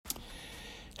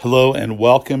Hello and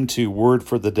welcome to Word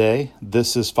for the Day.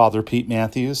 This is Father Pete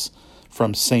Matthews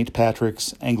from St.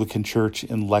 Patrick's Anglican Church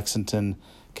in Lexington,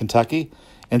 Kentucky.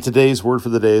 And today's Word for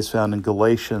the Day is found in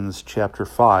Galatians chapter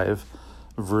 5,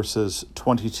 verses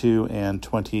 22 and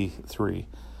 23.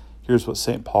 Here's what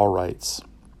St. Paul writes.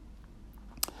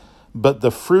 But the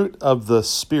fruit of the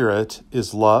Spirit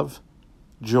is love,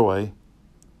 joy,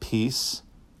 peace,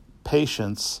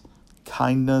 patience,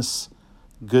 kindness,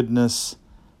 goodness,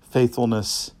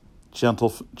 faithfulness,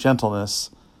 gentleness,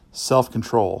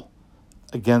 self-control.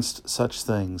 Against such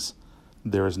things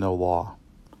there is no law.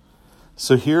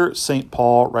 So here St.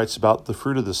 Paul writes about the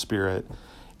fruit of the Spirit.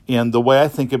 And the way I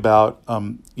think about,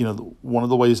 one of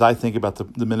the ways I think about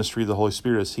the ministry of the Holy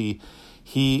Spirit is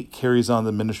he carries on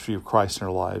the ministry of Christ in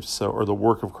our lives, or the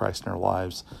work of Christ in our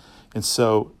lives. And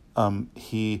so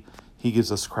he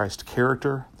gives us Christ's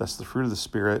character. That's the fruit of the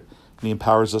Spirit. And he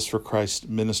empowers us for Christ's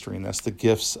ministry, and that's the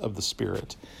gifts of the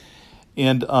Spirit.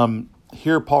 And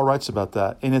here Paul writes about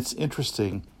that, and it's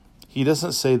interesting. He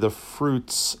doesn't say the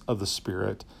fruits of the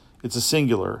Spirit. It's a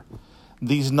singular.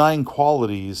 These 9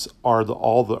 qualities are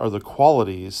the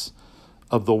qualities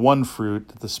of the one fruit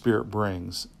that the Spirit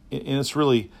brings. And it's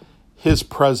really his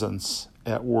presence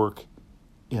at work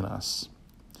in us.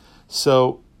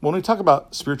 So when we talk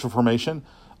about spiritual formation,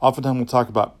 oftentimes we'll talk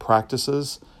about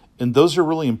practices. And those are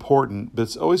really important, but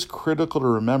it's always critical to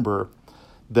remember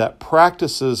that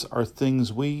practices are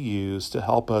things we use to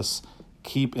help us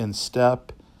keep in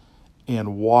step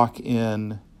and walk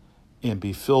in and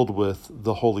be filled with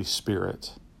the Holy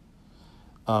Spirit.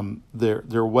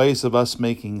 They're ways of us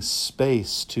making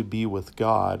space to be with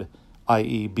God,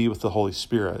 i.e. be with the Holy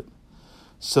Spirit,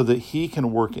 so that He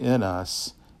can work in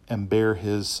us and bear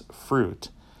His fruit.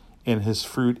 And His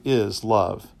fruit is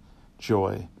love,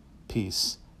 joy,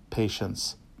 peace,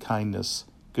 patience, kindness,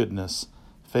 goodness,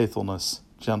 faithfulness,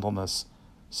 gentleness,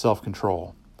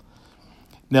 self-control.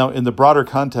 Now, in the broader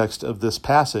context of this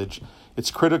passage,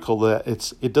 it's critical that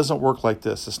it doesn't work like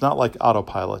this. It's not like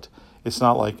autopilot. It's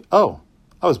not like, oh,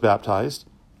 I was baptized.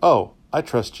 Oh, I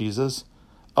trust Jesus.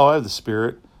 Oh, I have the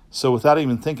Spirit. So without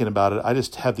even thinking about it, I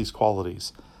just have these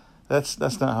qualities. That's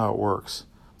not how it works.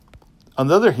 On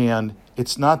the other hand,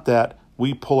 it's not that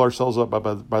we pull ourselves up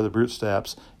by the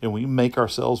bootstraps and we make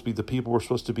ourselves be the people we're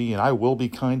supposed to be, and I will be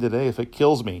kind today if it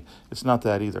kills me. It's not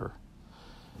that either.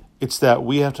 It's that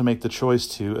we have to make the choice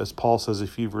to, as Paul says a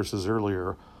few verses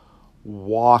earlier,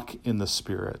 walk in the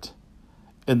Spirit.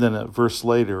 And then a verse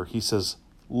later, he says,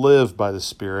 live by the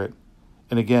Spirit,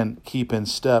 and again, keep in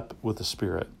step with the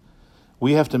Spirit.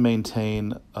 We have to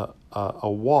maintain a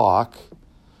walk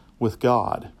with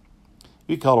God.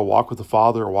 We call it a walk with the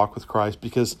Father or walk with Christ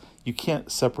because you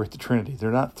can't separate the Trinity.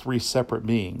 They're not 3 separate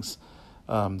beings.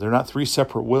 They're not 3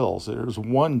 separate wills. There's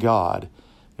one God.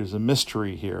 There's a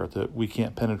mystery here that we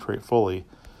can't penetrate fully.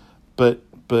 But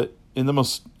in the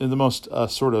most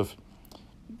sort of,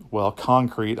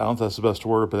 concrete, I don't know if that's the best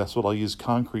word, but that's what I'll use,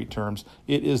 concrete terms,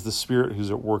 it is the Spirit who's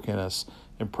at work in us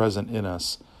and present in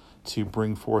us to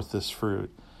bring forth this fruit.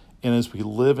 And as we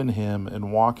live in Him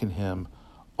and walk in Him,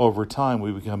 over time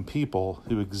we become people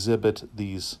who exhibit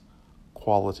these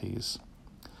qualities.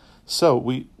 So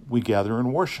we gather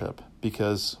in worship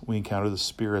because we encounter the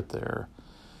Spirit there.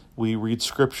 We read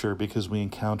Scripture because we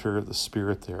encounter the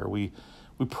Spirit there. We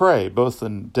pray both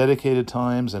in dedicated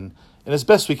times and as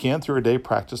best we can through our day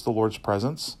practice the Lord's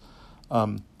presence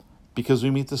because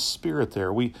we meet the Spirit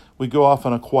there. We go off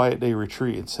on a quiet day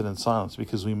retreat and sit in silence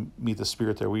because we meet the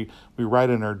Spirit there. We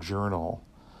write in our journal.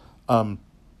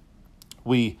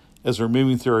 We, as we're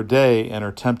moving through our day and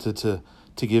are tempted to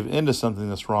give in to something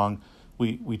that's wrong,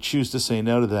 we choose to say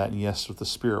no to that and yes with the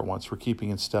Spirit once we're keeping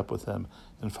in step with Him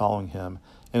and following Him.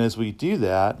 And as we do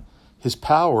that, His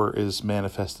power is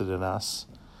manifested in us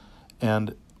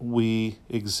and we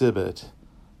exhibit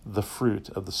the fruit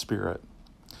of the Spirit.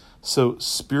 So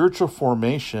spiritual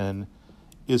formation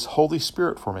is Holy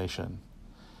Spirit formation.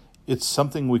 It's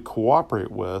something we cooperate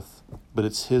with, but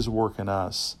it's His work in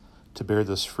us to bear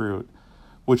this fruit,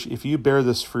 which if you bear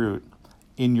this fruit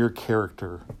in your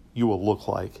character, you will look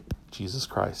like Jesus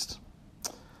Christ.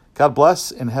 God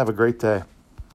bless and have a great day.